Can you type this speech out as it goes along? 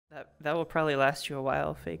That will probably last you a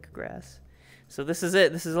while, fake grass. So this is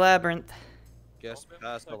it. This is Labyrinth. Guest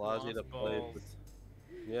pass allows you to play.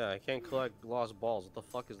 Yeah, I can't collect lost balls. What the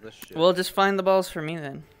fuck is this shit? Well, just find the balls for me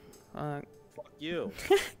then. Fuck you.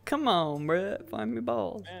 Come on, bruh. Find me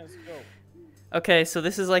balls. Man, let's go. Okay, so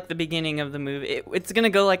this is like the beginning of the movie. It's gonna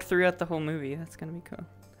go like throughout the whole movie. That's gonna be cool.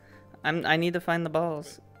 I need to find the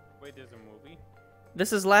balls. Wait, there's a movie?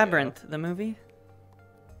 This is Labyrinth, the movie.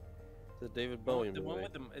 The David Bowie the movie. one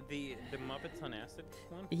with the Muppets on acid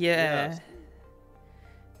one? Yeah.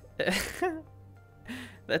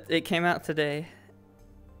 That it came out today.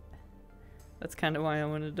 That's kind of why I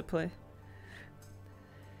wanted to play.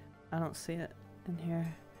 I don't see it in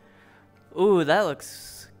here. Ooh, that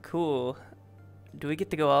looks cool. Do we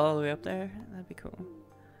get to go all the way up there? That'd be cool.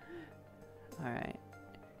 Alright.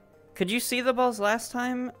 Could you see the balls last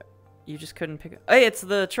time? You just couldn't pick it. Hey, it's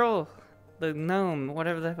the troll. The gnome,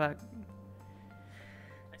 whatever the fuck.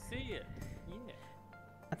 I see it. Yeah.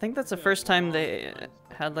 I think that's the first time they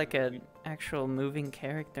had like an actual moving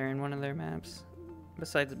character in one of their maps.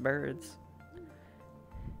 Besides birds.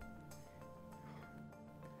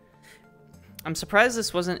 I'm surprised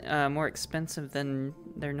this wasn't more expensive than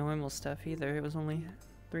their normal stuff either. It was only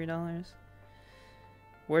 $3.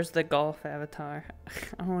 Where's the golf avatar?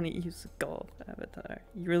 I want to use the golf avatar.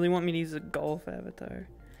 You really want me to use a golf avatar?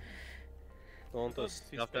 Don't those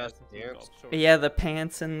stuffed ass dance? Yeah, the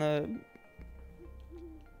pants and the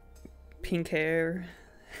pink hair.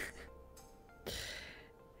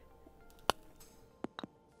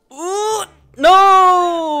 Ooh!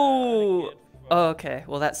 No! Oh, okay,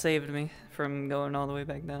 well that saved me from going all the way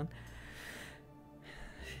back down.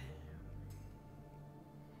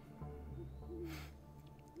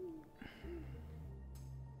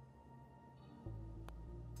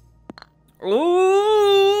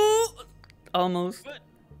 Ooh! Almost.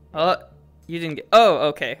 Oh, you didn't get. Oh,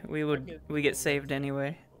 okay. We get saved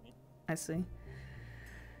anyway. I see.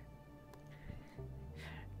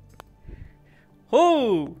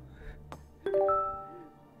 Oh!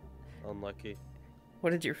 Unlucky. What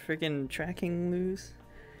did your freaking tracking lose?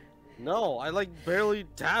 No, I like barely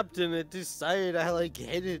tapped and it decided I like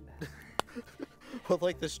hit it with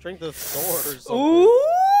like the strength of Thor or something. Ooh!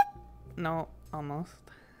 No, almost.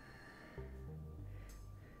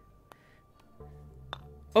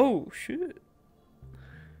 Oh shit.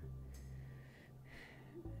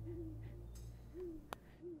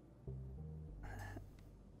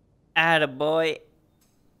 Attaboy.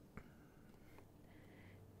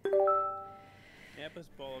 Yeah, this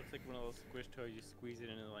ball looks like one of those squish toys. You squeeze it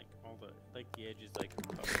and like all the the edges like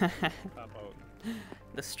pop out.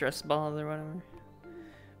 The stress balls or whatever.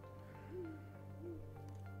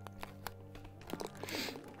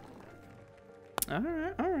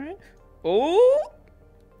 Alright, alright. Oh!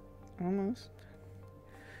 Almost.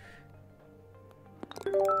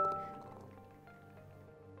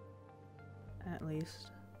 At least.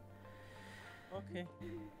 Okay.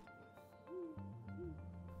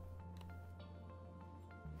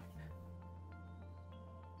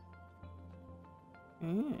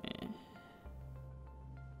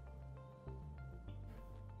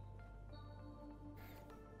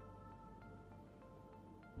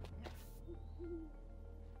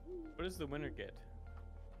 What does the winner get?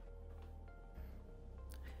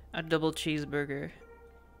 A double cheeseburger.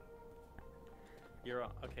 You're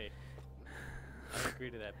okay. I agree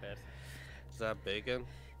to that bet. Is that bacon?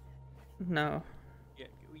 No. Yeah,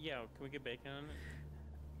 yeah. Can we get bacon on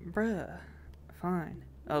it? Bruh. Fine.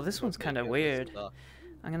 Oh, this one's kind of weird.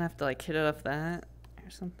 I'm gonna have to like hit it off that or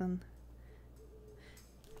something.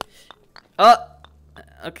 Oh!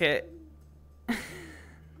 Okay.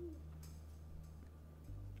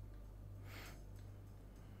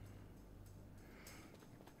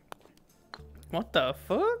 What the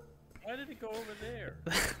fuck? Why did it go over there?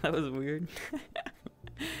 That was weird.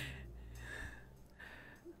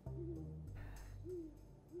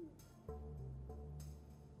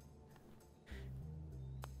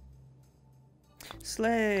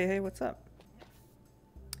 Slay, hey, what's up?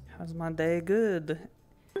 How's my day? Good.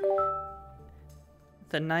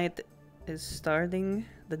 The night is starting,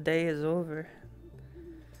 the day is over.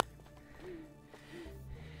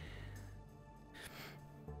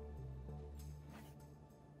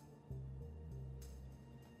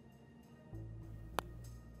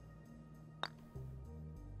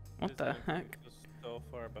 What the heck? So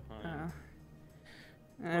far behind.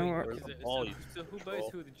 And we're, So who buys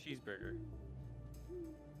who the cheeseburger?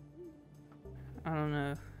 I don't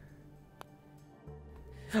know.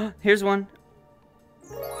 Here's one.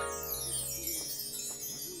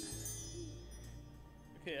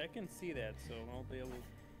 Okay, I can see that, so I'll be able to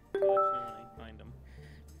let you know when I find them.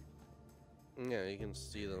 Yeah, you can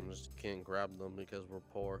see them, just can't grab them because we're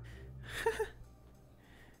poor.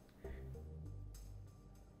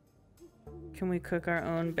 Can we cook our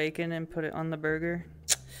own bacon and put it on the burger?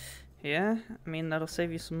 Yeah, I mean that'll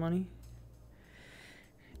save you some money.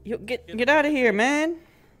 Yo, get out of here, man!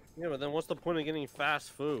 Yeah, but then what's the point of getting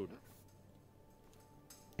fast food?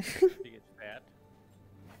 You get fat.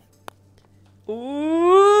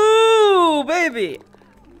 Ooh, baby!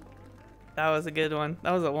 That was a good one.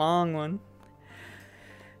 That was a long one.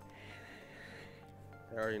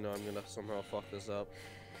 I already know I'm gonna somehow fuck this up.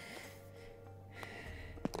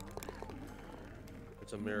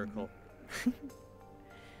 It's a miracle.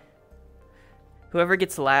 Whoever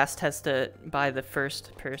gets last has to buy the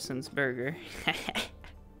first person's burger.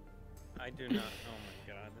 I do not. Oh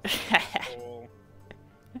my god. This is cool.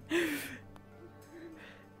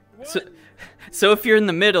 What? So if you're in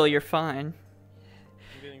the middle, you're fine.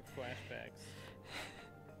 I'm getting flashbacks.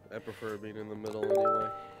 I prefer being in the middle anyway.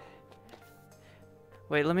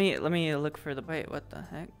 Wait, let me look for the bite. What the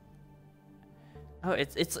heck? Oh,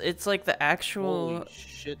 it's like the actual. Holy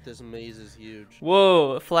shit! This maze is huge.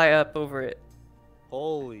 Whoa! Fly up over it.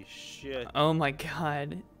 Holy shit! Oh my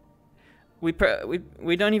god. We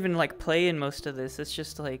don't even like play in most of this. It's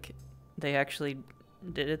just like they actually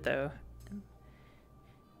did it though.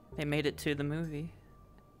 They made it to the movie.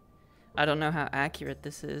 I don't know how accurate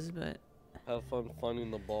this is, but Have fun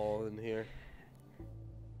finding the ball in here.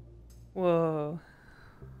 whoa.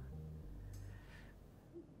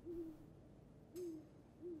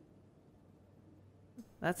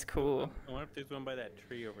 That's cool. I wonder if there's one by that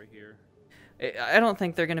tree over here. I don't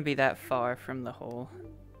think they're gonna be that far from the hole.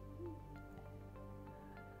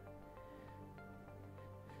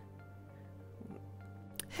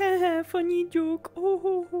 Haha, funny joke.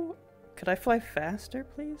 Oh, could I fly faster,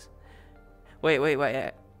 please? Wait.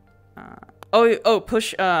 Oh,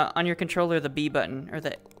 push on your controller the B button or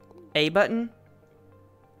the A button.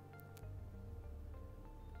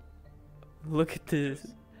 Look at this.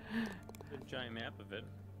 A giant map of it.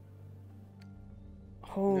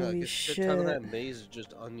 Holy yeah, shit. Shit ton of that maze is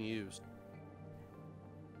just unused.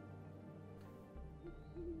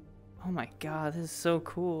 Oh my god, this is so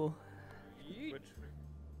cool. Which,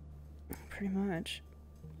 Pretty much.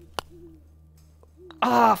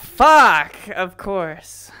 Ah, fuck! Of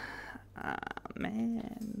course. Ah,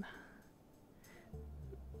 man.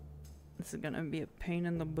 This is gonna be a pain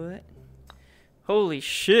in the butt. Holy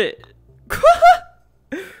shit.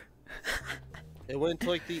 It went to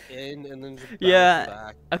like the end and then just bounced Yeah.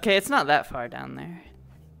 back. Okay, it's not that far down there.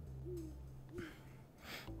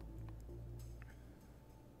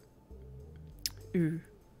 Ooh.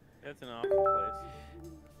 that's an awful place.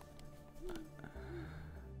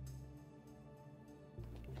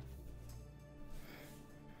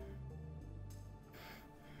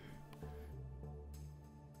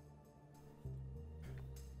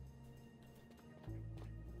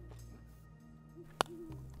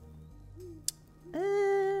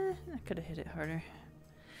 I could have hit it harder.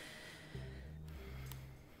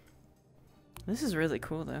 This is really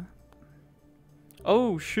cool though.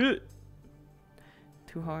 Oh shit!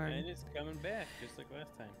 Too hard. And it's coming back, just like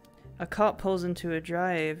last time. A cop pulls into a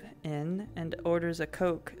drive-in and orders a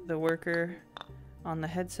Coke. The worker on the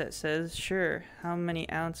headset says, "Sure, how many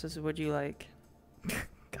ounces would you like?"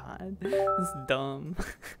 God, this is dumb.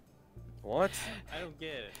 What? I don't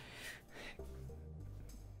get it.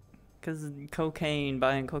 Cause cocaine,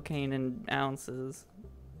 buying cocaine in ounces.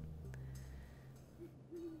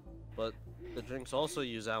 But the drinks also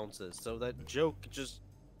use ounces, so that joke just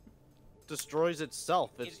destroys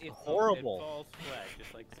itself. It's It horrible. falls flat,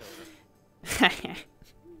 just like soda.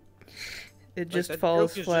 It Like, just that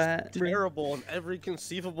falls joke is flat. just terrible in every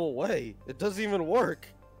conceivable way. It doesn't even work.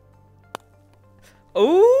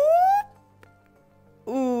 Ooh!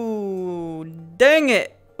 Ooh! Dang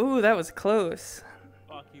it! Ooh, that was close.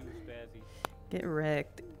 Fuck you, Spazzy. Get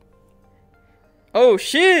wrecked. Oh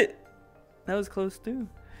shit! That was close too.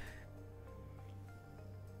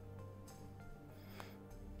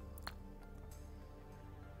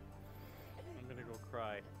 I'm gonna go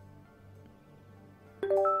cry.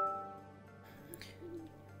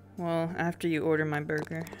 Well, after you order my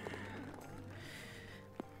burger.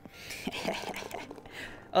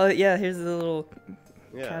 Oh yeah, here's the little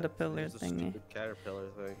Yeah, caterpillar it's a thingy. stupid caterpillar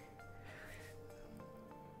thing.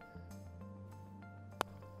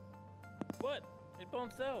 What? It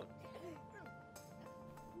bumps out.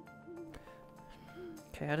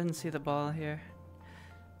 Okay, I didn't see the ball here.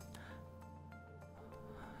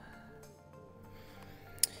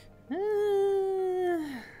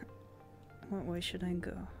 What way should I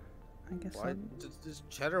go? I guess. Why does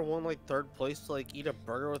Cheddar want like third place to like eat a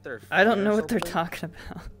burger with their feet I don't know or what they're something? talking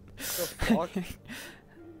about. The fuck?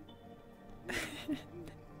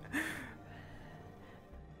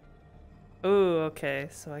 Ooh, okay,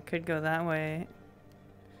 so I could go that way.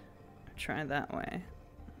 Try that way.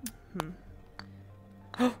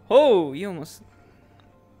 Oh, you almost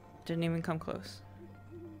didn't even come close.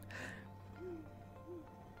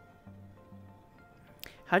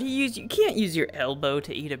 How do you use? You can't use your elbow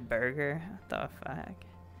to eat a burger. What the fuck?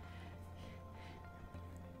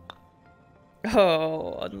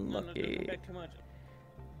 Oh, unlucky. Back too much.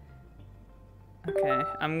 Okay,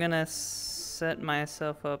 I'm gonna set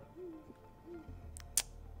myself up.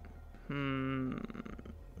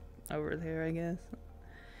 Over there, I guess.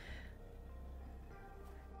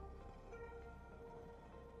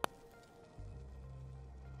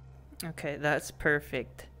 Okay, that's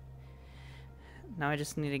perfect. Now I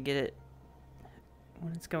just need to get it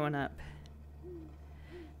when it's going up.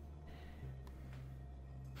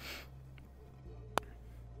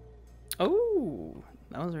 Oh,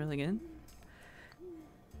 that was really good.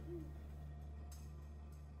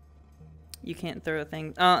 You can't throw a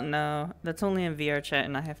thing. Oh, no. That's only in VR chat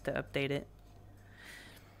and I have to update it.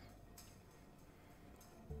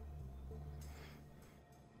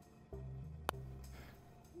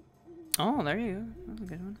 Oh, there you go. That was a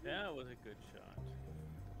good one. That was a good shot.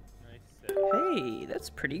 Nice set. Hey, that's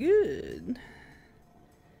pretty good.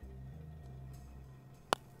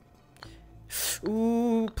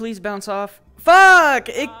 Ooh, please bounce off. Fuck!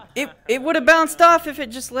 It would have bounced off if it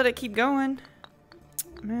just let it keep going.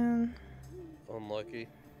 Man. Unlucky.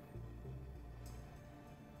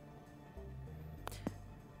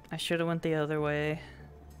 I should have went the other way.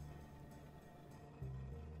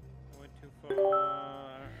 I went too far. I'm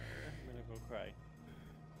gonna go cry.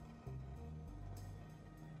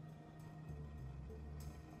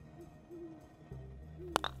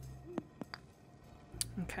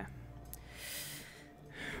 Okay.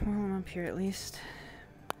 Well, I'm up here at least.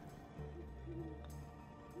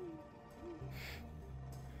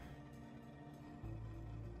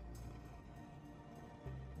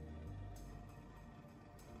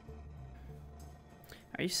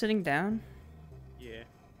 Are you sitting down? Yeah.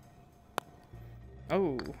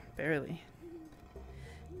 Oh, barely.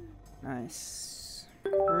 Nice.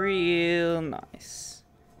 Real nice.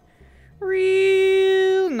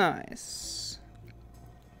 Real nice.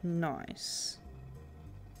 Nice.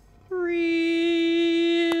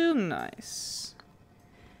 Real nice.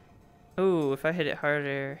 Oh, if I hit it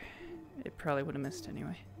harder, it probably would have missed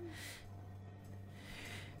anyway.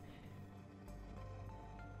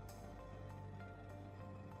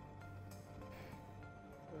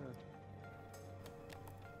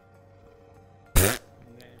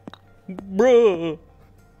 Bruh.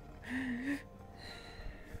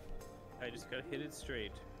 I just gotta hit it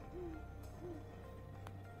straight.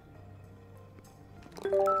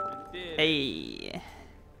 I did. Hey.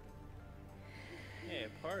 Yeah,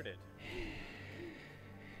 parted.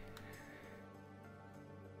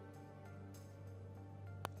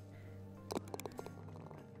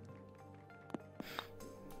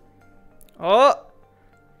 Oh!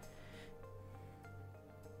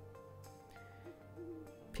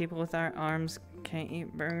 People with our arms can't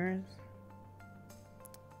eat burgers.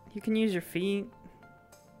 You can use your feet.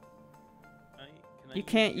 Can I You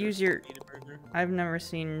can't use your... eat a burger? I've never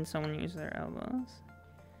seen someone use their elbows.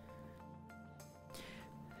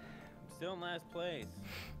 I'm still in last place.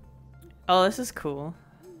 Oh, this is cool.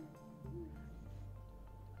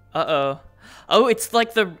 Uh-oh. Oh, it's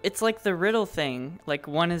like the riddle thing. Like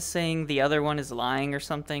one is saying the other one is lying or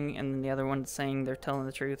something, and then the other one's saying they're telling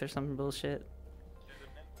the truth or some bullshit. There's a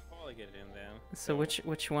mental call to get it in there. So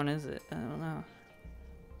which one is it? I don't know.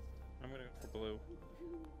 I'm gonna go for blue.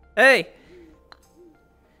 Hey!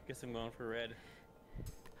 Guess I'm going for red.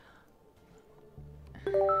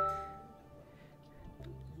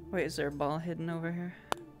 Wait, is there a ball hidden over here?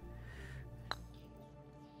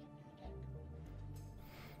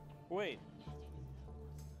 Wait.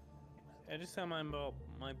 I just saw my ball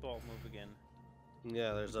move again.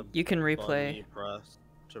 Yeah, there's a You can button replay. you press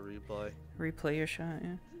to replay. Replay your shot,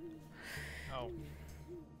 yeah. Oh.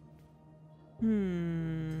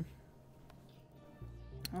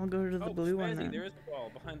 I'll go to the Oh, blue one Spazzy, then. there is a ball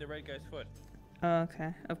behind the red guy's foot. Oh,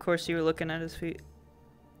 okay. Of course you were looking at his feet.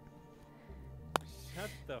 Shut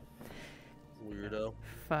the. Weirdo.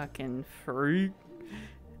 Fucking freak.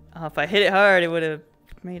 Oh, if I hit it hard, it would have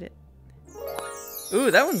made it. Ooh,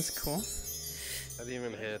 that one's cool. I didn't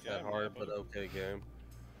even hit that job, hard, man. but okay game.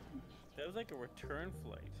 That was like a return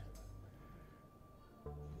flight.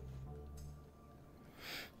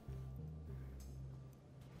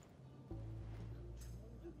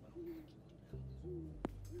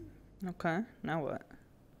 Okay, now what?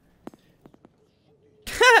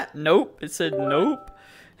 Nope, it said nope.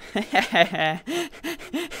 Fast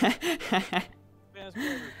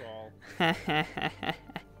water ball.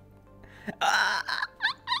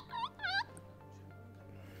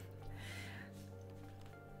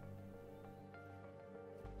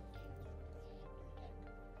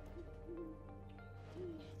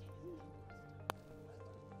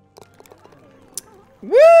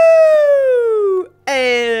 Woo!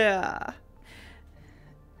 Yeah.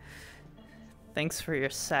 Thanks for your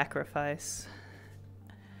sacrifice.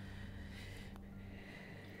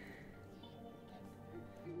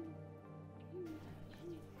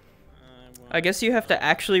 I guess you have to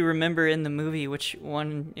actually remember in the movie which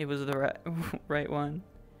one it was the right one.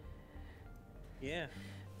 Yeah.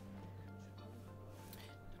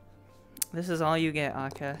 This is all you get,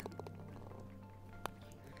 Aka.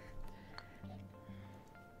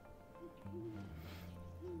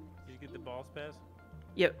 Did you get the ball spaz?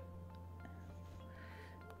 Yep.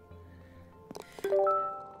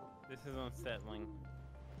 This is unsettling.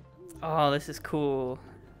 Oh, this is cool.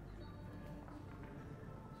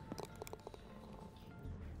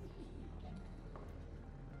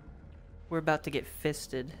 We're about to get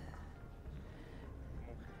fisted.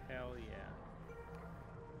 Oh, hell yeah.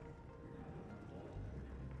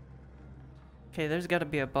 Okay, there's got to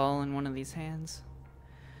be a ball in one of these hands.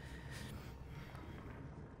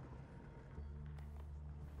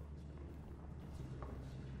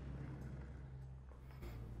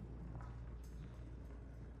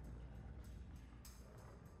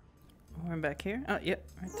 We're back here. Oh, yep,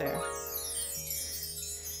 right there.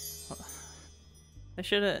 I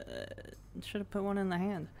should have put one in the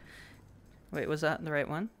hand. Wait, was that the right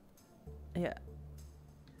one? Yeah.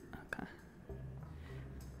 Okay.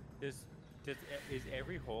 Is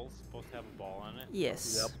every hole supposed to have a ball on it?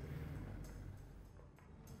 Yes.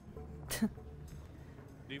 Yep.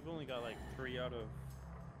 You've only got like 3 out of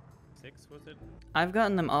 6, was it? I've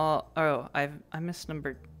gotten them all. Oh, I missed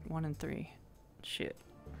number 1 and 3. Shit.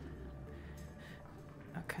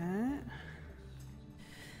 Okay.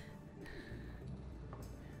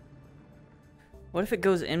 What if it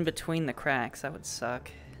goes in between the cracks? That would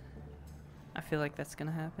suck. I feel like that's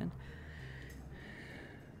gonna happen.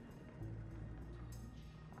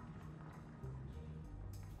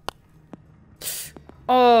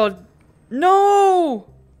 Oh, no!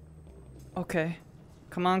 Okay.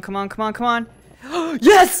 Come on, come on, come on, come on.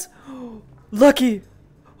 Yes! Lucky!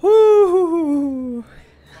 Woo!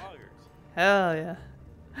 Hell yeah.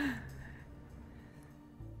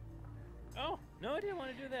 Oh, no, I didn't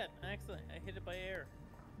want to do that. I hit it by air.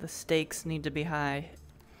 The stakes need to be high.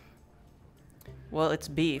 Well, it's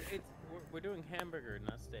beef. We're doing hamburger,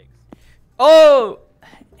 not steaks. Oh!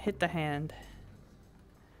 Hit the hand.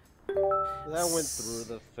 That went through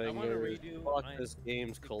the I wanna fingers. redo Fuck my- this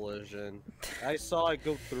game's collision. I saw it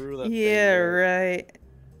go through the Yeah, finger. right.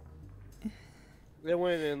 It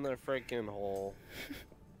went in the freaking hole.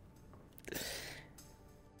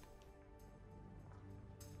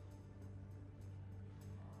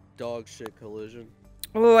 Dog shit collision.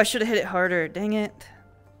 Oh, I should have hit it harder. Dang it.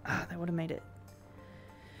 Ah, that would have made it.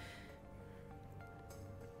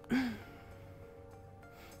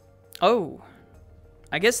 Oh.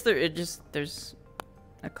 I guess there's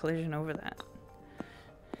a collision over that.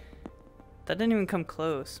 That didn't even come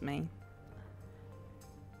close, man.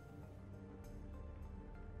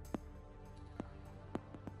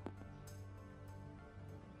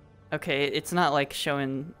 Okay, it's not like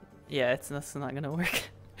showing. Yeah, that's not gonna work.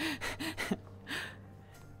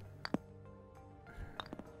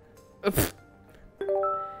 Oops.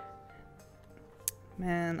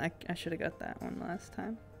 Man, I should have got that one last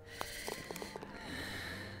time.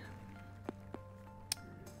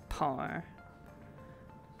 Par.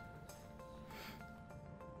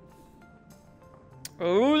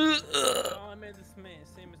 Oh. Oh, I made the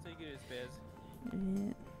same mistake you did, Spaz.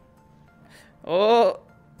 Yeah. Oh.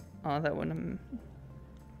 Oh, that one.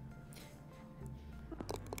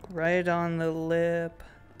 Right on the lip.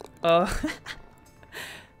 Oh.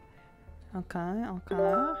 Okay, okay.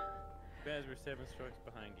 Spaz, we're 7 strokes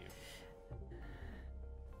behind you.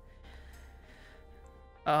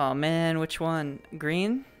 Oh man, which one?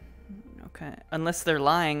 Green? Okay. Unless they're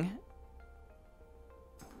lying.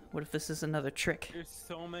 What if this is another trick? There's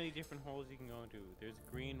so many different holes you can go into. There's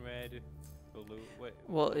green, red, blue. What?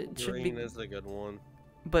 Well, it should Green be. is a good one.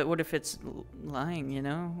 But what if it's lying, you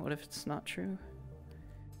know? What if it's not true?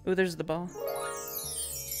 Ooh, there's the ball. Was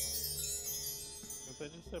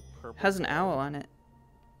that just a purple? Has an ball? owl on it.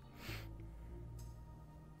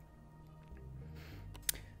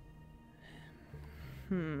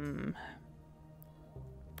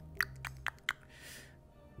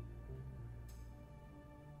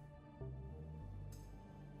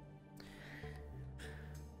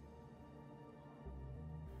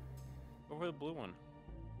 for the blue one.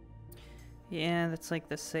 Yeah, that's like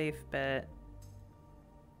the safe bet.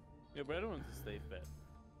 Yeah, red one's a safe bet.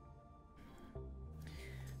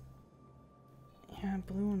 Yeah,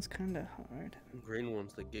 blue one's kind of hard. Green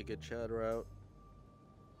one's the Giga Chad route.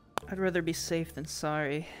 I'd rather be safe than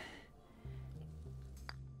sorry.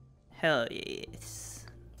 Hell yes.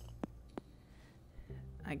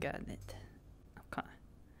 I got it. Okay.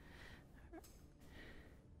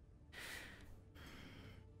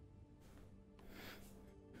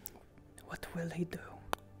 What will he do?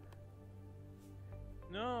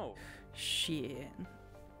 No. Shit.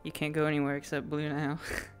 You can't go anywhere except blue now.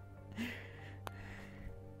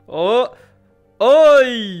 Oh!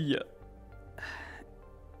 Oi!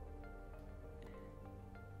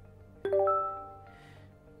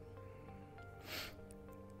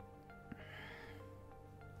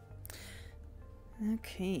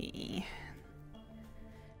 Okay.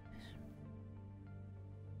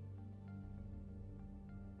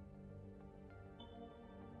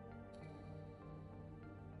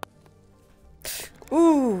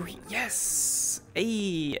 Ooh, yes!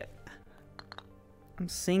 Hey! I'm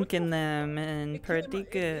sinking them in pretty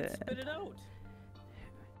good. It spit it out.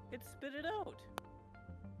 It spit it out.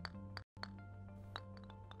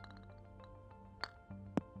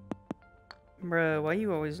 Bruh, why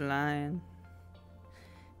you always lying?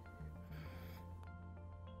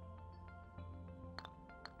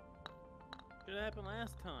 Should have happened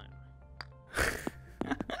last time.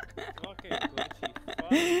 Okay, glitchy.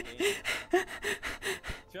 Fuck me.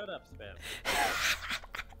 Shut up, Spaz.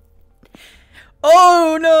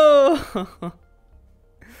 Oh no!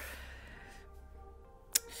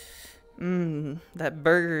 That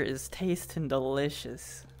burger is tasting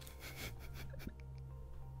delicious.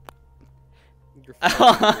 You're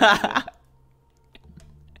How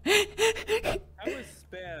is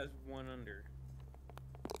Spaz one under?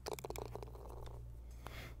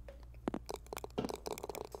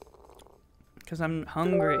 Because I'm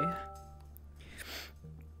hungry.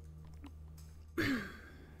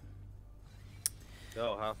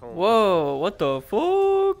 Oh, how fun. Whoa, what the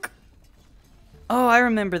fuck? Oh, I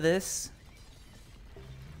remember this.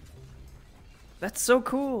 That's so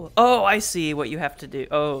cool. Oh, I see what you have to do.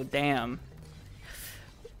 Oh, damn.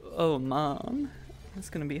 Oh, mom. That's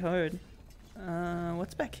gonna be hard.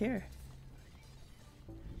 What's back here?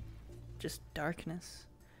 Just darkness.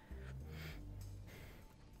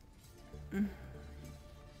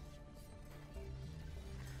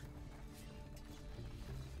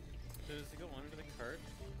 So does it go under the cart?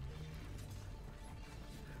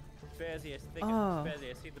 Spazzy, Oh. Spazzy,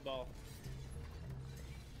 I see the ball.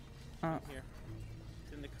 Oh, Here.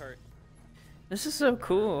 It's in the cart. this is so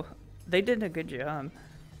cool. They did a good job.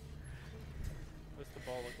 What's the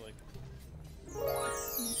ball look like?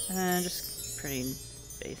 Just pretty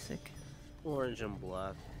basic. Orange and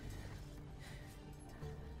black.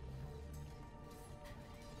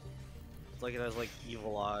 It's like it has like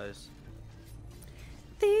evil eyes.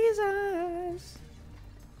 These eyes.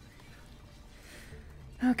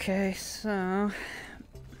 Okay, so,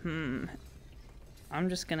 I'm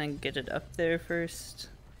just gonna get it up there first.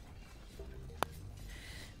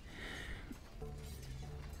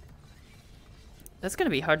 That's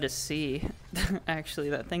gonna be hard to see.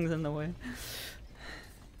 Actually, that thing's in the way.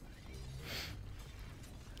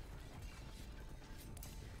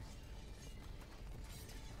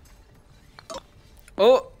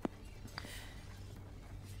 Oh!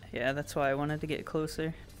 Yeah, that's why I wanted to get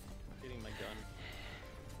closer. Getting my gun.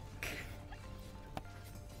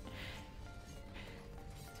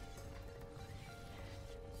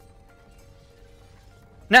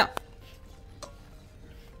 Now!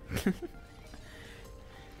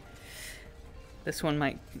 This one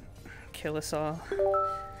might kill us all.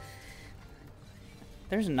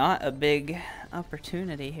 There's not a big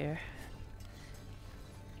opportunity here.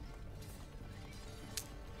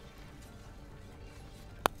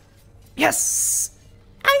 Yes!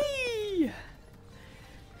 Aye!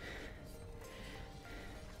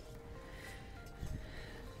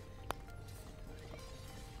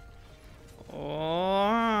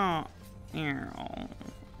 Oh.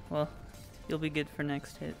 Well, you'll be good for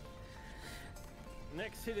next hit.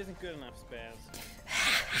 Next hit isn't good enough, Spaz.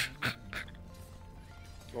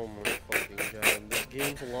 Oh my fucking god. This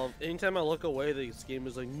game's love. Anytime I look away, this game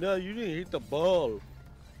is like, no, you didn't hit the ball.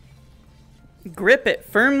 Grip it.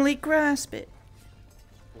 Firmly grasp it.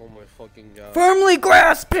 Oh my fucking god. Firmly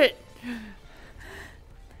grasp it!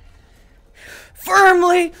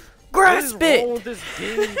 Firmly grasp What is wrong it! with this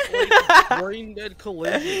game? Like, brain dead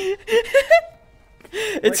collision.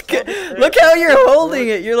 It's Like, look how you're holding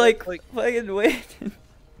it. You're like like fucking waiting.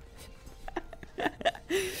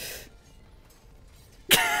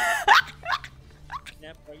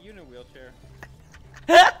 Are you in a wheelchair?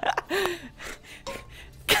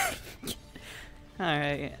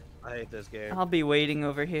 Alright. I hate this game. I'll be waiting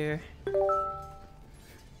over here. I don't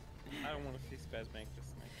want to see Spazbank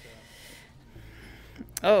just like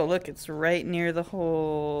that. Oh, look, it's right near the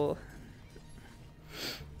hole.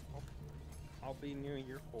 I'll be near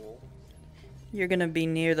your hole. You're gonna be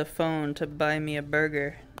near the phone to buy me a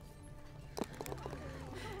burger.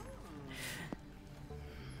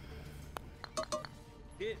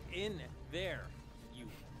 Get in there, you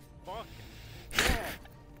fucking.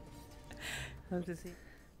 Love to see.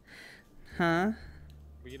 Huh?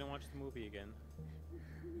 We're gonna watch the movie again.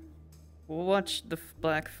 We'll watch the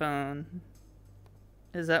Black Phone.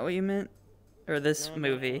 Is that what you meant? Or this No,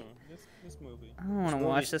 movie? no. This movie. I don't want to movie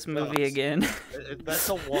watch this movie sucks. again. That's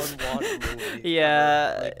a one-watch movie.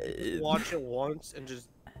 Yeah. Like, watch it once and just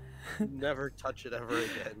never touch it ever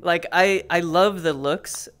again. Like, I love the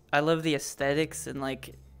looks. I love the aesthetics and,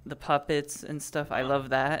 like, the puppets and stuff. I love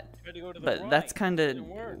that. Tried to go to the But right. that's kind of Didn't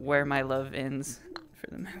work. where my love ends for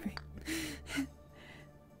the movie.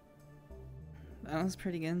 That was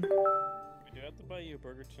pretty good. We do have to buy you a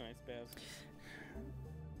burger tonight, Spaz.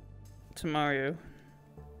 Tomorrow.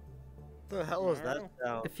 What the hell is that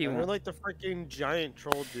sound? If you You're want. like the freaking giant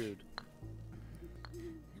troll dude.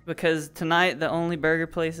 Because tonight the only burger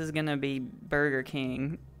place is gonna be Burger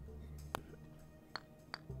King.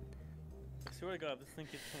 I swear to God, this thing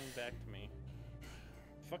keeps coming back to me.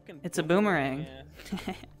 Fucking. It's a boomerang.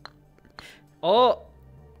 ass. Oh!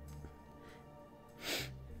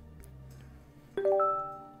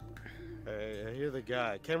 Hey, I hear the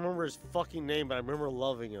guy. I can't remember his fucking name, but I remember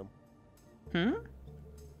loving him. Hmm?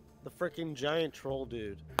 The freaking giant troll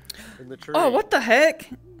dude in the tree. Oh, what the heck?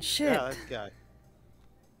 Shit. Yeah, that guy.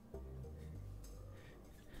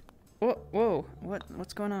 Whoa,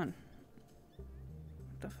 what's going on?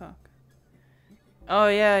 What the fuck? Oh,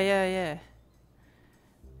 yeah.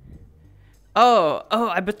 Oh,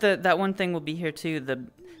 I bet that one thing will be here too.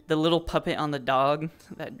 The little puppet on the dog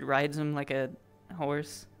that rides him like a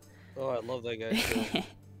horse. Oh, I love that guy too.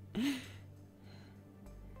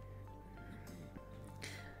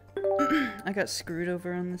 I got screwed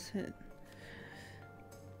over on this hit.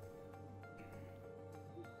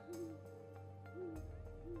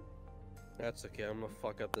 That's okay. I'm gonna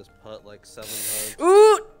fuck up this putt like 7 times.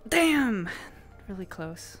 Ooh, damn! Really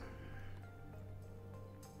close.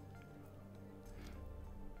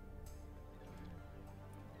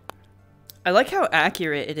 I like how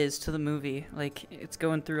accurate it is to the movie. Like, it's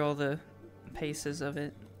going through all the paces of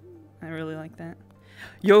it. I really like that.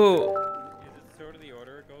 Yo! Is it sort of the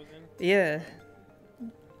order it goes in? Yeah,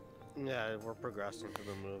 Yeah, we're progressing through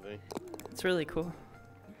the movie. it's really cool.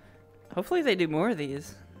 Hopefully they do more of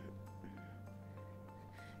these.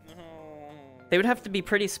 No. They would have to be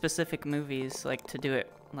pretty specific movies, like, to do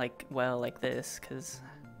it, like, well, like this, because...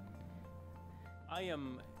 I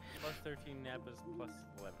am plus 13, Nappa's plus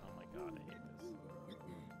 11. Oh my God, I hate this.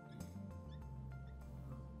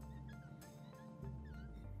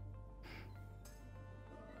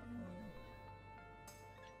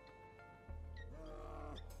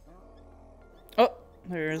 Oh,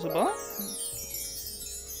 there's a ball.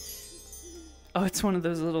 Oh, it's one of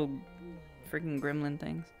those little freaking gremlin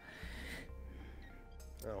things.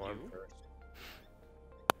 Oh, I'm You? first.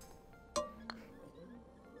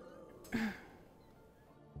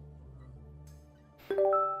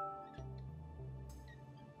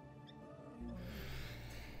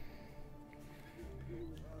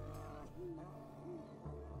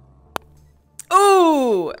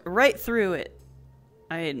 Oh, right through it.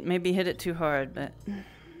 I maybe hit it too hard, but...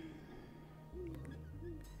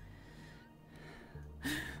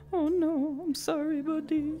 Oh no, I'm sorry,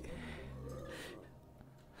 buddy.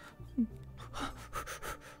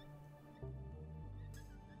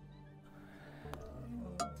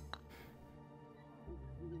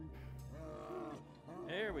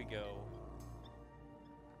 There we go.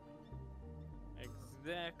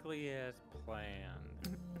 Exactly as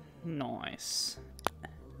planned. Nice.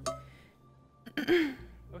 I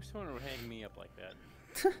wish someone would hang me up like that.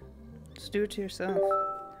 Just do it to yourself.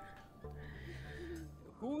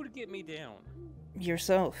 Who would get me down?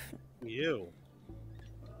 Yourself. You.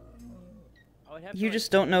 I would have You to,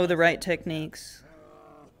 just don't know the right techniques.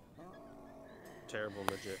 Terrible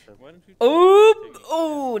magician. Why don't you Oh, take it?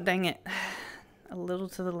 oh, dang it. A little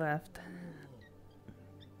to the left.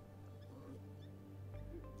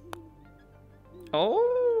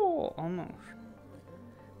 Oh, almost.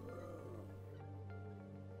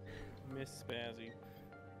 Miss Spazzy.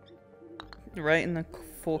 Right in the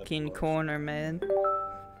fucking corner, man.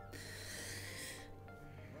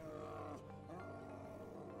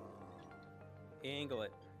 Angle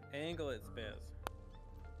it. Angle it, Spaz.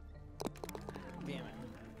 Damn it.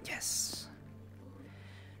 Yes.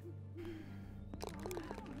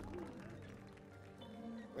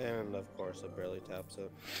 And of course, it barely taps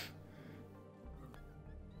it.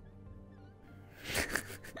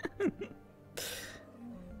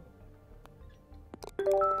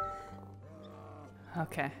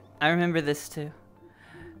 Okay, I remember this too.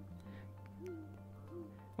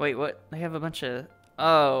 Wait, what? They have a bunch of...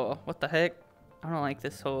 Oh, what the heck? I don't like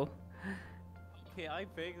this hole. Okay, I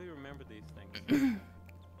vaguely remember these things.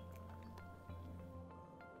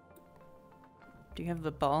 Do you have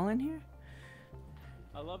the ball in here?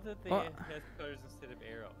 I love that they What? has colors instead of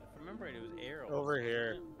arrow. If I remember it, it was arrow. Over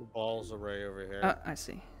here. The ball's array over here. I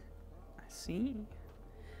see. I see.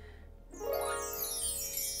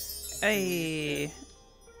 Hey,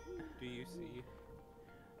 Do you see?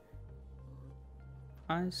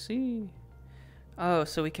 I see. Oh,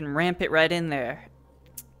 so we can ramp it right in there.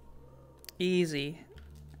 Easy.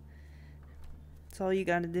 That's all you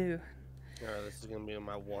gotta do. Alright, this is gonna be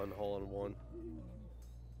my one hole in one.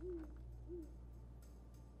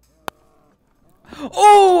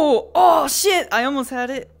 Oh! Oh, shit! I almost had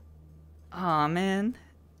it. Aw, man.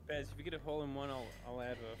 Spaz, if you get a hole in one, I'll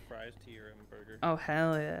add fries to your burger. Oh,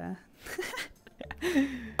 hell yeah.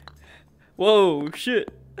 Whoa, shit.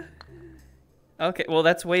 Okay, well,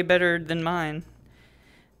 that's way better than mine.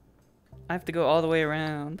 I have to go all the way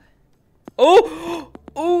around. Oh!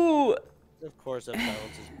 Ooh! Of course, that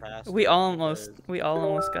bounces past. We it all because-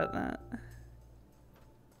 almost got that.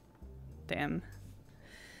 Damn.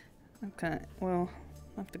 Okay, well,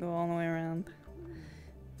 I have to go all the way around.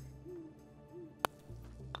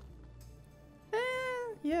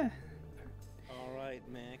 Yeah. Alright,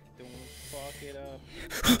 Mac, don't fuck it up.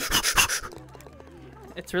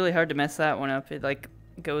 It's really hard to mess that one up. It, like,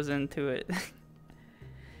 goes into it.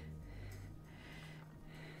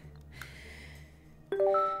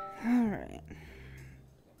 Alright.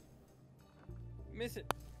 Miss it.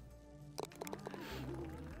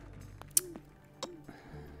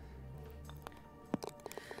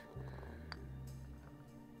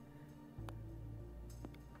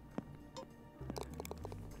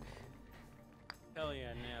 Hell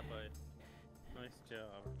yeah, Napa. Nice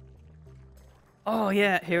job. Oh,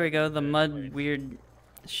 yeah, here we go. The mud weird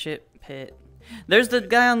shit pit. There's the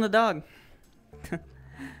guy on the dog.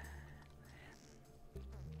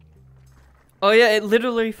 Oh, yeah, it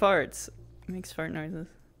literally farts. It makes fart noises.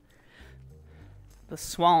 The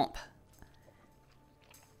swamp.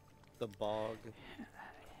 The bog.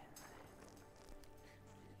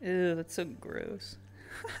 Ew, that's so gross.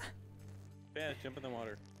 Spaz, jump in the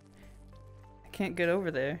water. I can't get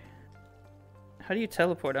over there. How do you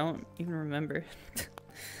teleport? I don't even remember.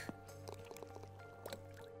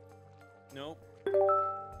 Nope. You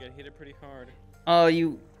gotta hit it pretty hard. Oh,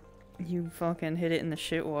 you fucking hit it in the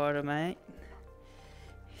shit water, mate.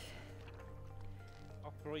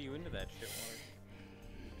 I'll throw you into that shit water.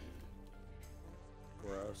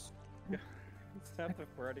 Gross. Stop the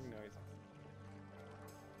farting noise.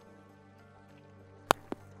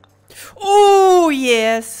 Oh,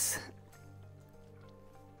 yes.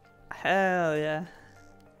 Hell yeah.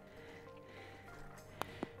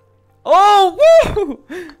 Oh, woo!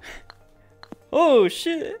 Oh,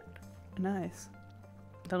 shit. Nice.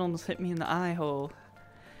 That almost hit me in the eye hole.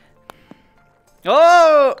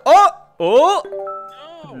 Oh! Oh! Oh!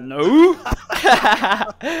 No! No!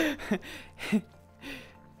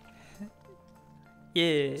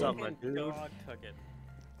 Yeah. What's up, my Fucking dude? dog took it.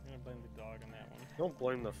 I'm gonna blame the dog on that one. Don't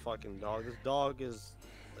blame the fucking dog. This dog is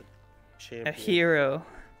a champion. A hero.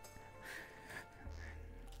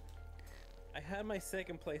 I had my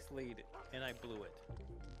second place lead, and I blew it.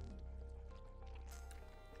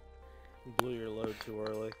 Blew your load too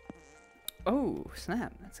early. Oh,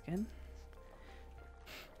 snap. That's good.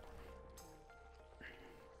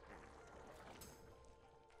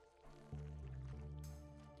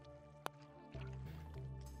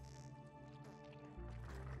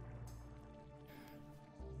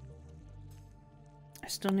 I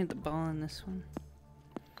still need the ball in this one.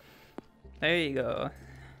 There you go.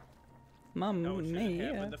 Mamma That should have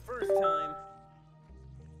mia. happened the first time.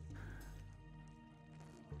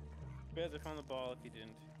 Spaz, I found the ball if you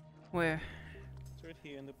didn't. Where? It's right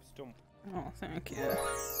here in the stump. Oh, thank you.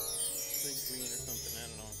 It's like green or something, I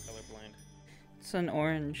don't know, I'm colorblind. It's an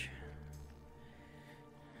orange.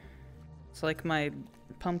 It's like my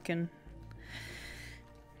pumpkin.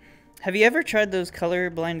 Have you ever tried those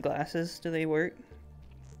colorblind glasses? Do they work?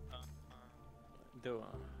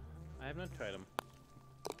 I have not tried them.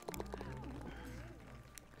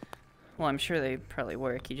 Well, I'm sure they probably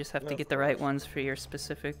work. You just have to Of get the right course. ones for your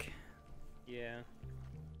specific. Yeah.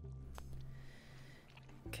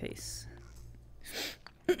 case.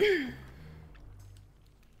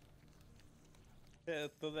 Yeah,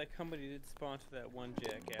 though that company did sponsor that one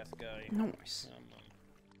jackass guy. Nice. Um,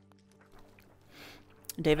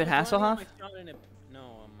 David I was wondering Hasselhoff? if I shot in a-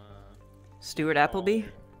 No, Stuart Paul Appleby?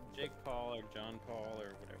 or Jake Paul or John Paul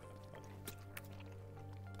or whatever the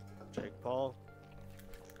fuck. Jake Paul.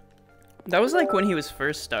 That was like when he was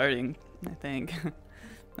first starting, I think.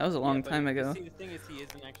 That was a long Yeah, but time ago. See, the thing is, he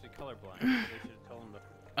isn't actually colorblind. So they should have told him the.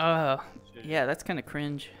 Oh, should- yeah, that's kind of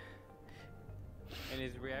cringe. And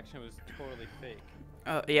his reaction was totally fake.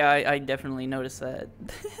 Oh, yeah, I definitely noticed that.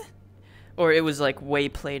 Or it was like way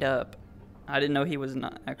played up. I didn't know he was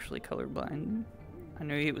not actually colorblind. I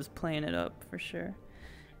knew he was playing it up for sure.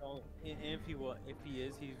 Well, and if he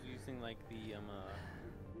is, he's using like the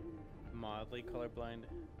mildly colorblind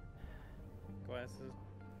glasses.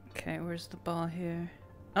 Okay, where's the ball here?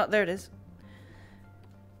 Oh, there it is.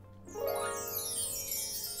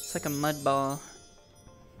 It's like a mud ball.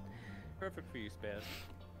 Perfect for you, Spaz.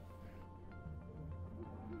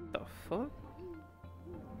 The fuck?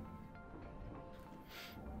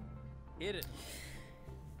 Hit it.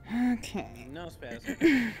 Okay. No, Spaz.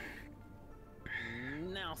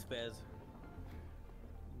 Now, Spaz.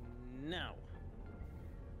 Now.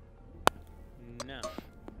 Now.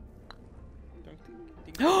 Dunk, ding,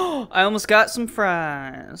 ding, Oh, I almost got some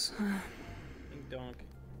fries. ding donk.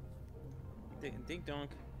 Ding donk.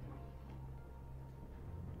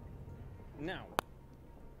 Now.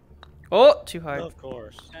 Oh, too hard. Of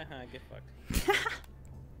course. Haha, get fucked.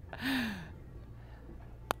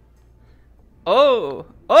 Oh!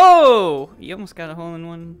 Oh! You almost got a hole in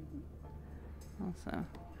one. Also.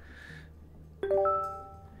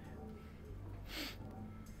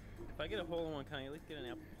 If I get a hole in one, can I at least get an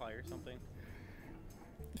apple pie or something?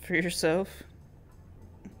 For yourself?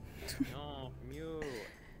 No, from you.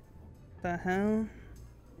 The hell?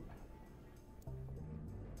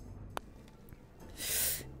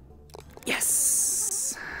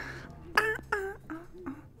 Yes!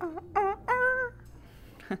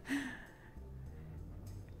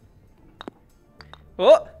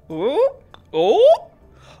 Oh! Oh! Oh!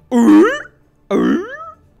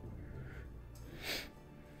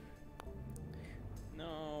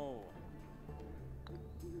 No.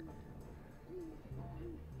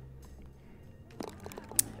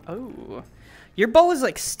 Oh. Your ball is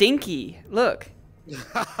like stinky. Look.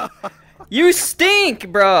 You stink,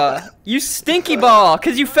 bruh. You stinky ball,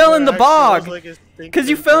 cause you fell in the bog. Cause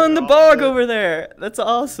you fell in the bog over there. That's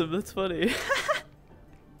awesome. That's funny.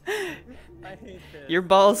 I hate this. Your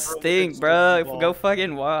balls Bro, stink, it's bruh. stinky ball. Go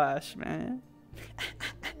fucking wash, man.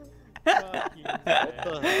 Fuck you, What Spaz.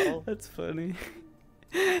 the hell? That's funny.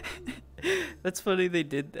 That's funny.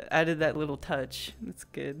 They added that little touch. That's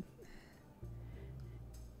good.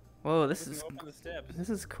 Whoa, this Listen, is open the steps. this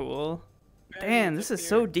is cool. Spazzy, Damn, it's this up is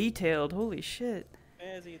so here. detailed. Holy shit.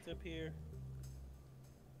 Spazzy, it's up here.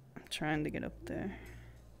 I'm trying to get up there.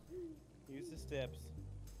 Use the steps.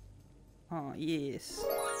 Oh, yes.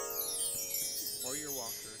 Or your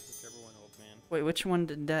walker, whichever one, old man. Wait, which one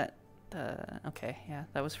did that? Okay, yeah,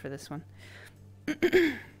 that was for this one.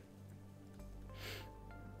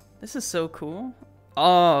 This is so cool.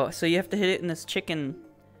 Oh, so you have to hit it in this chicken.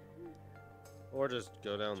 Or just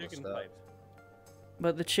go down the Chicken step. pipes.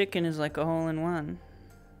 But the chicken is like a hole in one.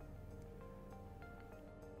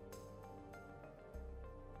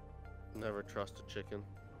 Never trust a chicken.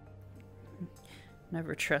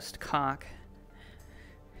 Never trust cock.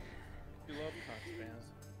 You love cock, Spaz.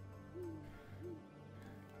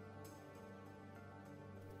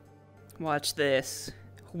 Watch this.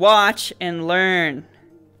 Watch and learn.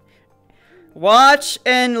 Watch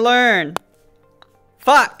and learn.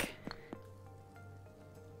 Fuck.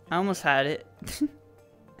 I almost had it.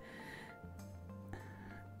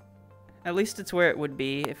 At least it's where it would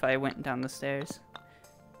be if I went down the stairs.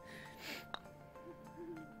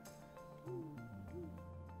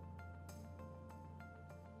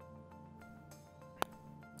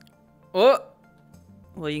 Oh!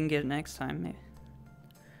 Well, you can get it next time, maybe.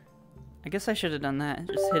 I guess I should have done that.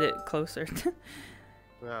 Just hit it closer.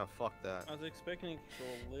 Ah, fuck that. I was expecting it to go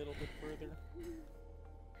a little bit further.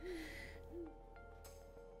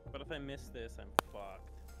 But if I miss this, I'm fucked.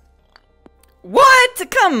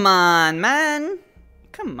 What? Come on, man.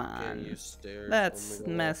 Come Can't on. use stairs. That's only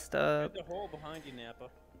go up. messed up. There's a hole behind you, Nappa.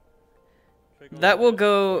 Try going That will that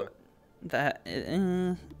go... That...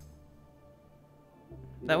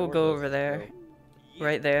 That will Where go does over it there. way.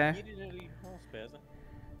 right there. Yeet it into your hole, Spazza.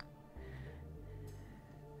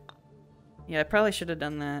 Yeah, I probably should have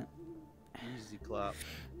done that. Easy clap.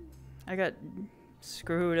 I got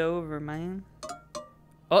screwed over, man.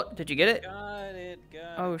 Oh, did you get it? Got it.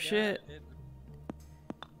 Got Oh, it. shit. Got it.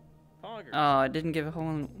 Poggers. Oh, I didn't give a hole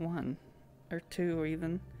in one. Or two or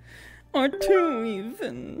even. Or two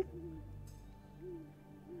even.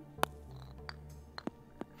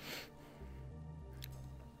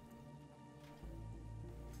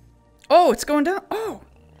 Oh, it's going down. Oh,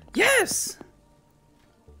 yes.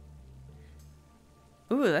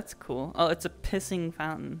 Ooh, that's cool. Oh, it's a pissing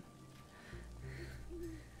fountain.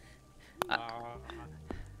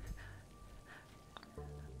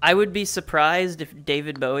 I would be surprised if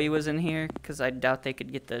David Bowie was in here, because I doubt they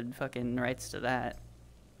could get the fucking rights to that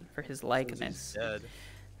for his likeness. He's dead.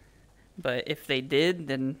 But if they did,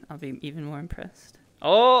 then I'll be even more impressed.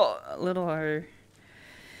 Oh, a little harder.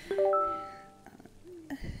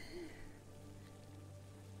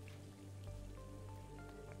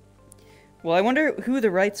 Well, I wonder who the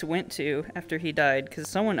rights went to after he died, because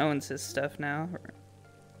someone owns his stuff now.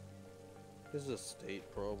 His estate,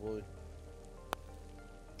 probably.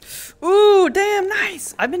 Ooh, damn,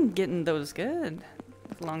 nice! I've been getting those good.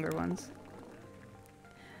 Longer ones.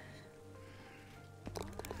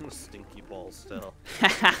 Stinky balls still.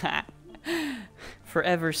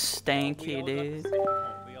 Forever stanky, dude.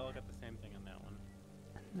 We all got the same thing on that one.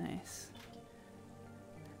 Nice.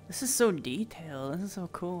 This is so detailed. This is so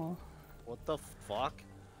cool. What the fuck?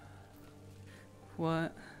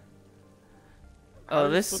 What? How Oh, are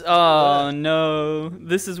you this. supposed to do Oh, that? no.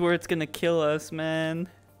 This is where it's gonna kill us, man.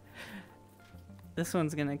 This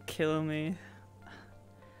one's gonna kill me.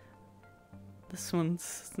 This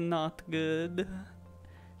one's not good. Do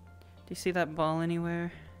you see that ball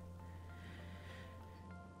anywhere?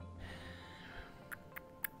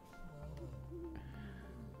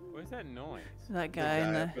 Where's that noise? That guy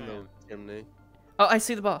in the. up in the chimney. Oh, I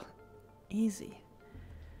see the ball. Easy.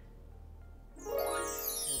 Where was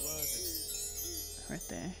Right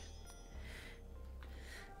there.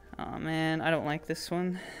 Oh man, I don't like this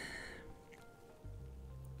one.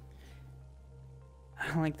 I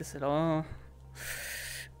don't like this at all. it?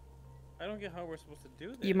 I don't get how we're supposed to do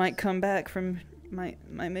this. You might come back from. Might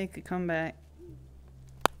make a comeback.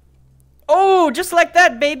 Oh, just like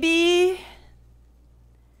that, baby!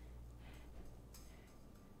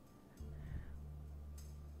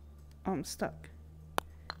 Oh, I'm stuck.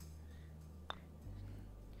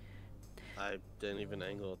 I didn't even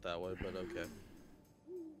angle it that way, but okay.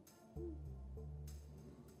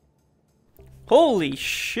 Holy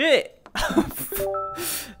shit!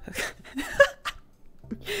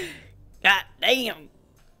 God damn!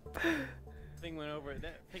 Thing went over.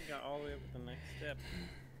 That thing got all the way up to the next step.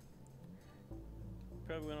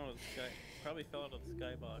 Probably went out of the sky. Probably fell out of the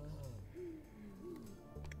skybox.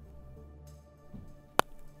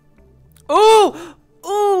 Ooh!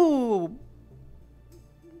 Ooh!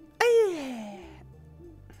 Ay.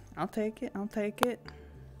 I'll take it. I'll take it.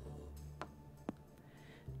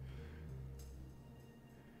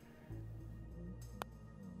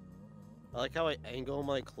 I like how I angle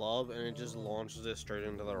my club and it just launches it straight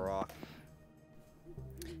into the rock.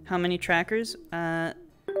 How many trackers?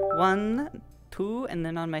 1, 2, and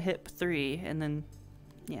then on my hip 3, and then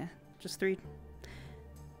yeah, just 3.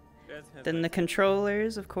 Guys have Then the that-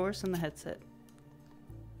 controllers, of course, and the headset.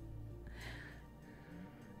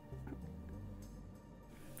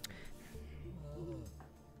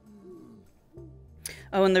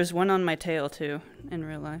 Oh, and there's one on my tail too, in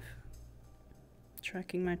real life.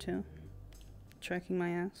 Tracking my tail. Tracking my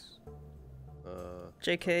ass.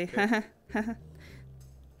 JK. okay.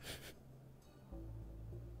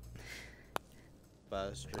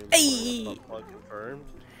 Bad stream. Hey! Confirmed.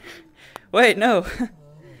 Wait, no.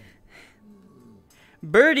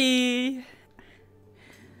 Birdie!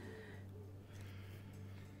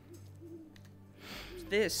 What's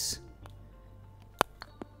this?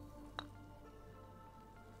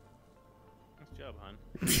 Nice job, hon.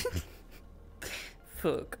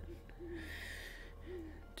 Fuck.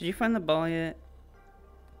 Did you find the ball yet?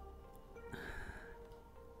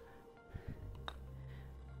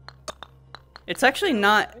 It's actually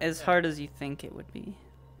not as hard as you think it would be.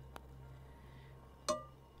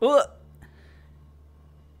 Ugh.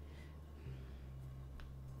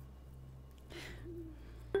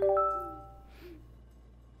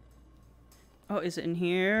 Oh, is it in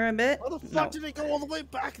here a bit? How the fuck No. did it go all the way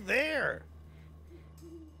back there?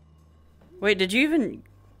 Wait, did you even...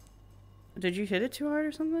 Did you hit it too hard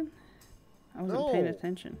or something? I wasn't paying No.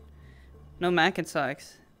 attention. No Mac and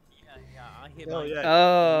Socks. Yeah, I hit Oh, mine. yeah.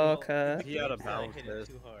 Oh, okay. He had a I bounce hit this.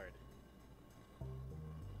 it too hard.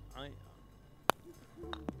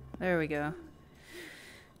 There we go.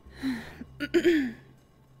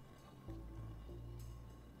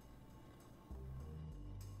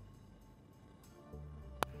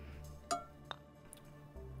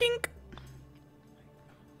 Dink.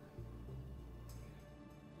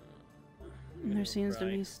 And there seems to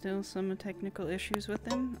be still some technical issues with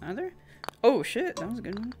them. Are there? Oh shit, that was a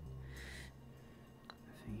good one.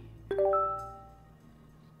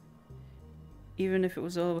 Even if it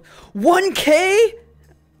was all 1K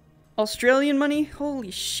Australian money? Holy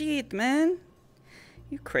shit, man.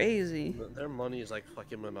 You crazy. Their money is like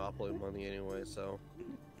fucking monopoly money anyway, so.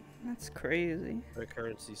 That's crazy. Their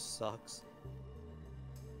currency sucks.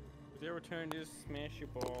 If you ever turn to smash your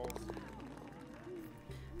balls.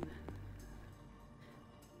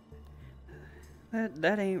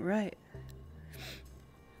 That ain't right.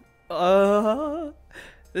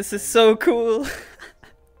 This is so cool.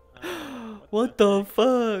 What the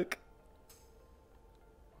fuck?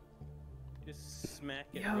 Just smack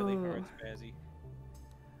it really hard, Spazzy.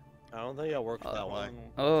 I don't think it works that way.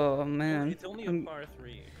 Oh man. It's only a par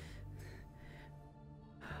 3.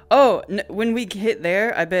 Oh, when we hit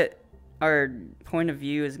there, I bet our point of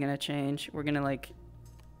view is gonna change. We're gonna like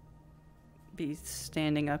be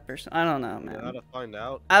standing up or something. I don't know, man. How to find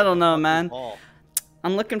out? I don't know, man. Ball.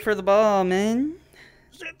 I'm looking for the ball, man.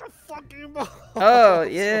 Hit the fucking ball. Oh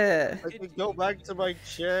yeah. I can go back to my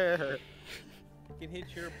chair. You can hit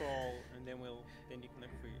your ball, and then you can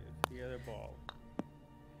look for the other ball.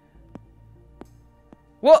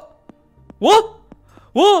 What? What?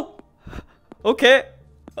 What? Okay.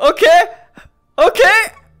 Okay. Okay.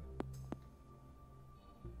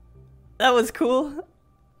 That was cool.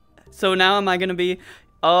 So now am I gonna be?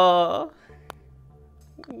 Oh.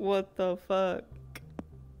 What the fuck?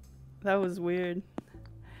 That was weird.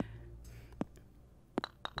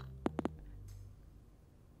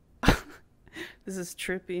 This is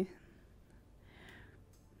trippy.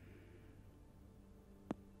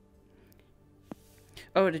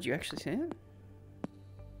 Oh, did you actually see it?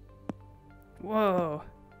 Whoa.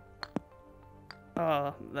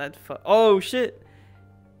 Oh, that oh shit.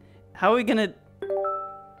 How are we gonna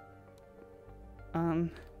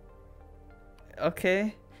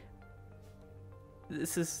okay.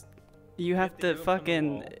 This is you have to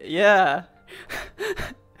fucking yeah.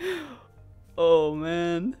 Oh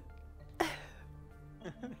man. That's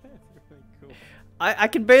really cool. I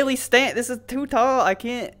can barely stand. This is too tall. I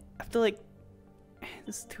can't. I have to like.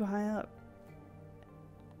 This is too high up.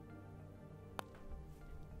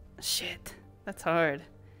 Shit. That's hard.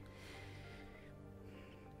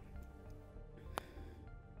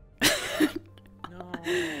 No.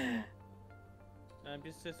 I'm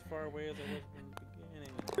just as far away as I was from the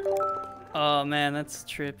beginning. Oh man, that's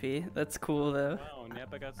trippy. That's cool though. Wow,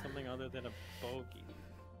 Napa got something other than a bogey.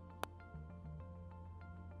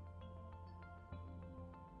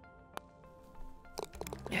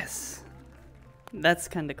 Yes. That's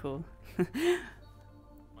kind of cool. My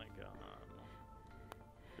god.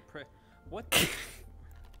 What?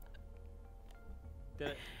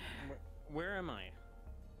 Where am I?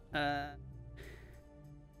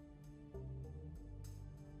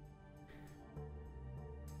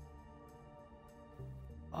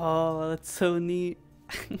 Oh, that's so neat.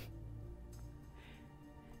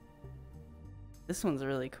 This one's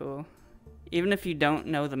really cool. Even if you don't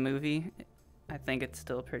know the movie, I think it's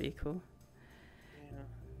still pretty cool.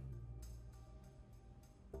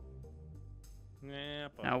 Yeah.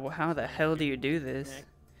 Now, how the hell do you do this?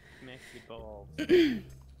 Maxi balls.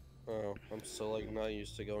 Oh, I'm so like not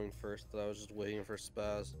used to going first. That I was just waiting for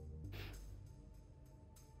Spaz.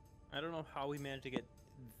 I don't know how we managed to get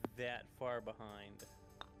that far behind.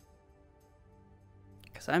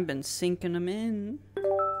 Because I've been sinking them in.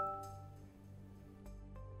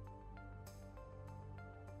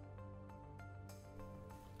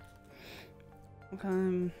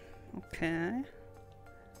 Okay.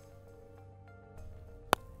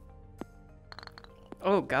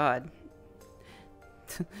 Oh god.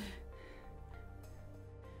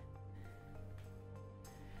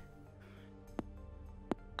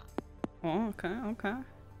 Oh, okay.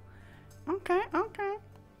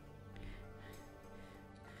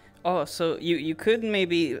 Oh, so you could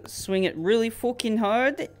maybe swing it really fucking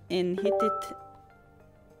hard and hit it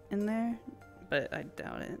in there, but I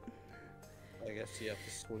doubt it. I guess you have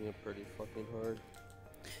to swing it pretty fucking hard.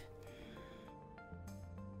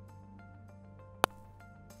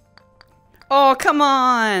 Oh, come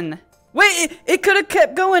on! Wait, it could have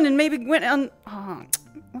kept going and maybe went on. Oh,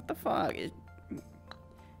 what the fuck? What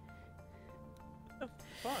the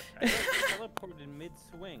fuck? I got teleported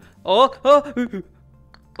mid-swing.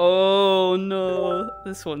 Oh no!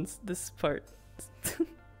 This part.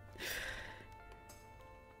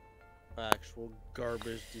 Actual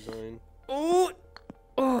garbage design. Oh,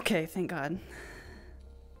 okay. Thank God.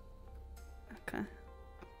 Okay.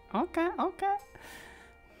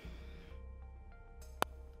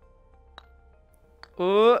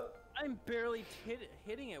 Oh. I'm barely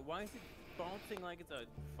hitting it. Why is it bouncing like it's a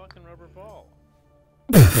fucking rubber ball?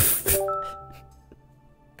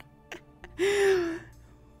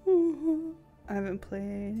 I haven't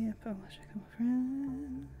played yet, but I'll check out my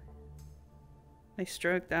friend. I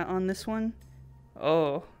stroked that on this one.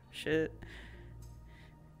 Oh, shit.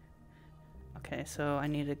 Okay, so I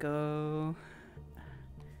need to go.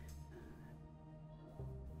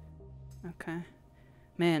 Okay.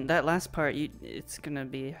 Man, that last part, it's gonna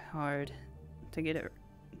be hard to get it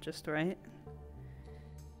just right.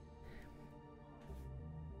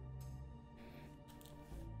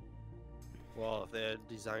 Well, if they had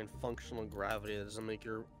designed functional gravity, that doesn't make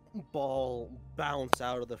your ball bounce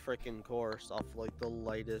out of the freaking course off like the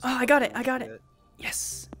lightest. Oh, I got it! I fucking got shit. it!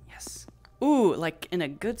 Yes! Yes! Ooh, like in a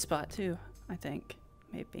good spot too, I think.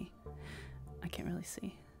 Maybe. I can't really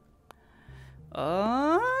see.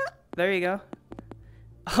 Oh, there you go.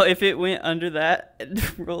 Oh, if it went under that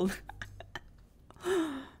and rolled.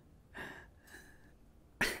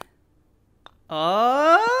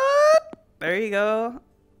 Oh, there you go.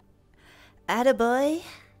 Attaboy.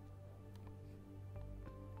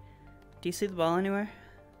 Do you see the ball anywhere?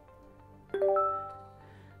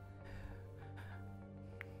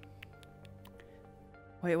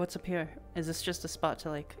 Wait, what's up here? Is this just a spot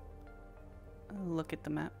to like look at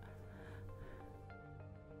the map?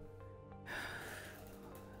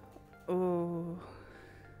 Oh.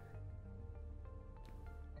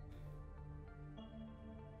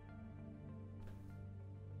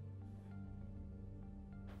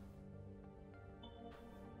 It's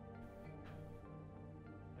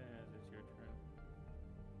your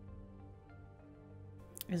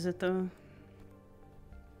turn. Is it though?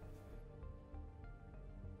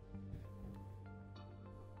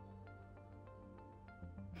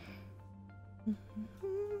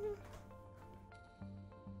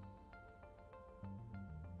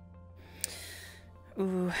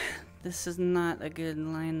 Ooh, this is not a good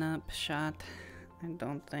lineup shot, I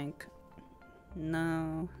don't think.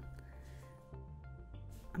 No.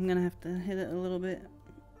 I'm gonna have to hit it a little bit.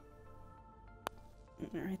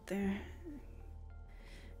 Right there.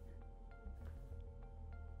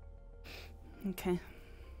 Okay.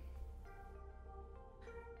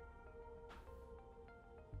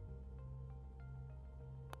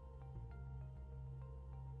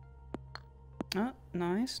 Oh,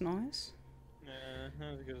 nice, nice.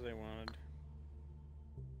 Not as good as I wanted.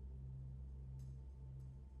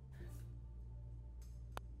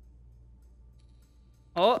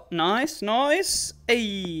 Oh, nice, nice.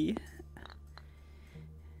 Hey.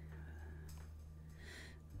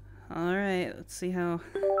 All right, let's see how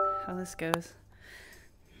this goes.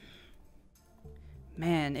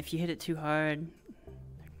 Man, if you hit it too hard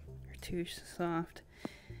or too soft,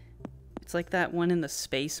 it's like that one in the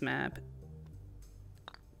space map.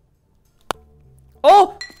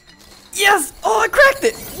 Oh! Yes! Oh, I cracked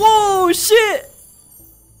it! Whoa, shit!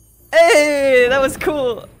 Hey, that was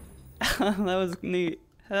cool. That was neat.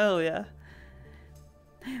 Hell yeah.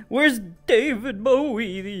 Where's David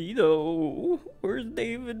Bowie, though? Where's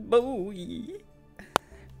David Bowie?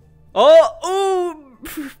 Oh!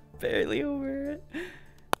 Ooh! Barely over it.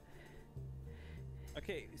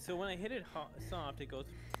 Okay, so when I hit it soft, it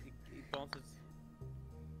bounces.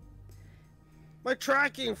 My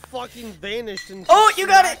tracking fucking vanished and. Oh, you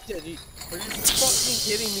got it! Are you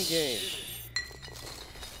fucking kidding me, game?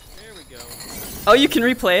 There we go. Oh, you can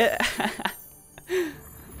replay it.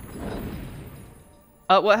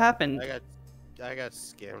 What happened? I got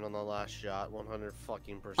scammed on the last shot, 100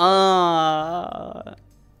 fucking %.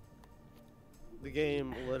 The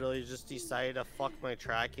game literally just decided to fuck my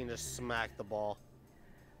tracking, to smack the ball.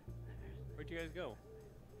 Where'd you guys go?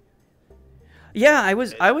 Yeah, I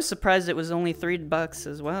was surprised it was only $3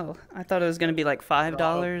 as well. I thought it was gonna be like $5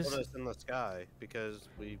 Put us in the sky because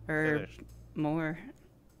we or finished. more.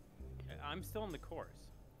 I'm still in the course.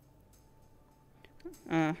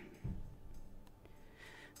 I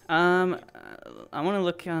want to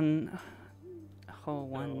look on hole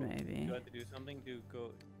one So, maybe. Do I have to do something to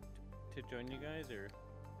go to join you guys, or?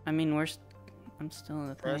 I mean, I'm still in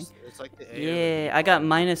the thing. Press, it's like the A or the B Yeah, I got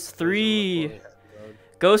button. -3.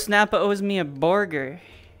 Ghost Nappa owes me a burger.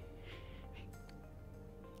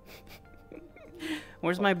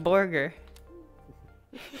 Where's my burger?